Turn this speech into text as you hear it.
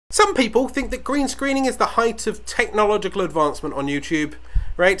Some people think that green screening is the height of technological advancement on YouTube,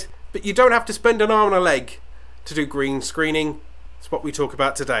 right? But you don't have to spend an arm and a leg to do green screening. That's what we talk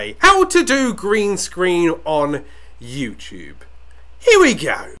about today. How to do green screen on YouTube. Here we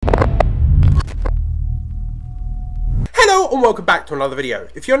go. Hello and welcome back to another video.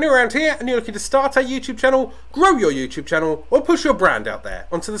 If you're new around here and you're looking to start a YouTube channel, grow your YouTube channel, or push your brand out there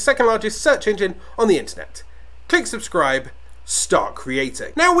onto the second largest search engine on the internet, click subscribe, start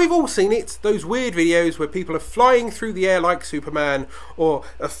creating. Now we've all seen it, those weird videos where people are flying through the air like Superman, or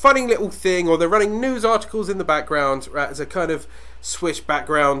a funny little thing, or they're running news articles in the background as a kind of swish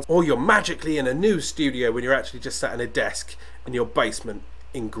background, or you're magically in a news studio when you're actually just sat in a desk in your basement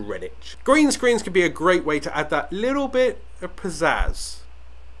in Greenwich. Green screens can be a great way to add that little bit of pizzazz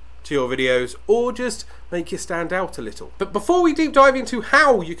to your videos, or just make you stand out a little. But before we deep dive into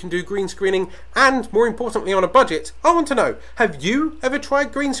how you can do green screening, and more importantly on a budget, I want to know, have you ever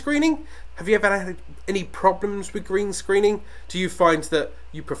tried green screening? Have you ever had any problems with green screening? Do you find that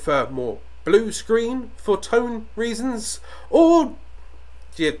you prefer more blue screen for tone reasons? Or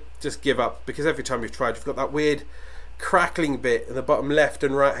do you just give up because every time you've tried you've got that weird crackling bit in the bottom left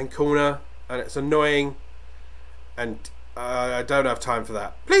and right hand corner and it's annoying and I don't have time for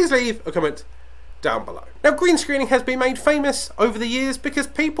that? Please leave a comment down below. Now green screening has been made famous over the years because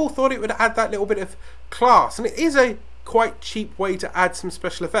people thought it would add that little bit of class, and it is a quite cheap way to add some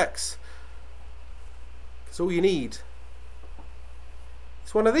special effects. Because all you need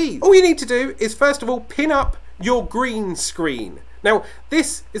is one of these. All you need to do is first of all pin up your green screen. Now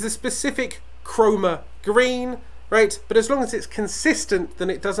this is a specific chroma green, right? But as long as it's consistent, then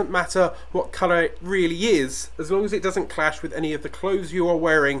it doesn't matter what colour it really is, as long as it doesn't clash with any of the clothes you are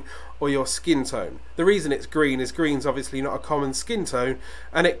wearing or your skin tone. The reason it's green is green's obviously not a common skin tone,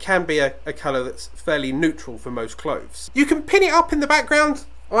 and it can be a colour that's fairly neutral for most clothes. You can pin it up in the background.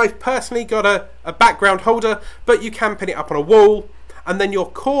 I've personally got a background holder, but you can pin it up on a wall, and then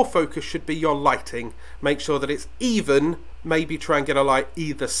your core focus should be your lighting. Make sure that it's even. Maybe try and get a light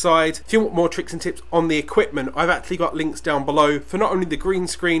either side. If you want more tricks and tips on the equipment, I've actually got links down below for not only the green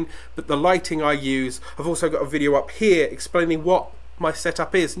screen, but the lighting I use. I've also got a video up here explaining what my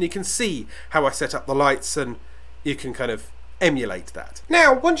setup is, and you can see how I set up the lights, and you can kind of emulate that.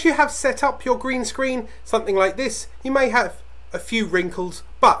 Now, once you have set up your green screen, something like this, you may have a few wrinkles,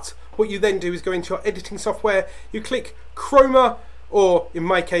 but what you then do is go into your editing software, you click Chroma, or in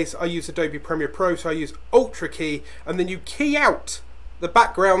my case I use Adobe Premiere Pro, so I use Ultra Key, and then you key out the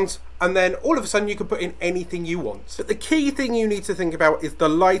backgrounds, and then all of a sudden you can put in anything you want. But the key thing you need to think about is the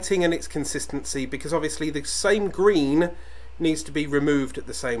lighting and its consistency, because obviously the same green needs to be removed at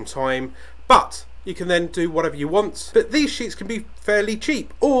the same time, but you can then do whatever you want. But these sheets can be fairly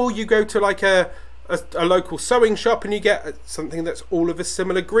cheap, or you go to like a local sewing shop and you get something that's all of a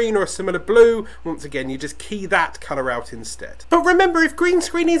similar green or a similar blue. Once again, you just key that colour out instead. But remember, if green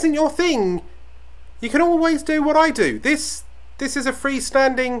screen isn't your thing, you can always do what I do. This is a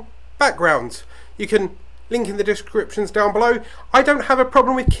freestanding background. You can link in the descriptions down below. I don't have a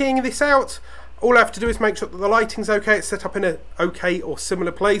problem with keying this out. All I have to do is make sure that the lighting's okay, it's set up in an okay or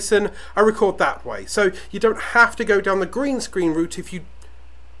similar place, and I record that way. So you don't have to go down the green screen route if you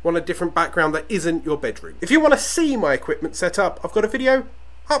want a different background that isn't your bedroom. If you want to see my equipment set up, I've got a video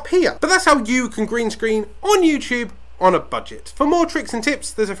up here. But that's how you can green screen on YouTube on a budget. For more tricks and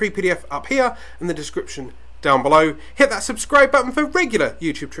tips, there's a free PDF up here in the description down below. Hit that subscribe button for regular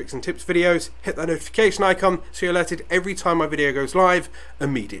YouTube tricks and tips videos. Hit that notification icon so you're alerted every time my video goes live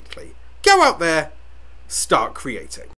immediately. Go out there, start creating.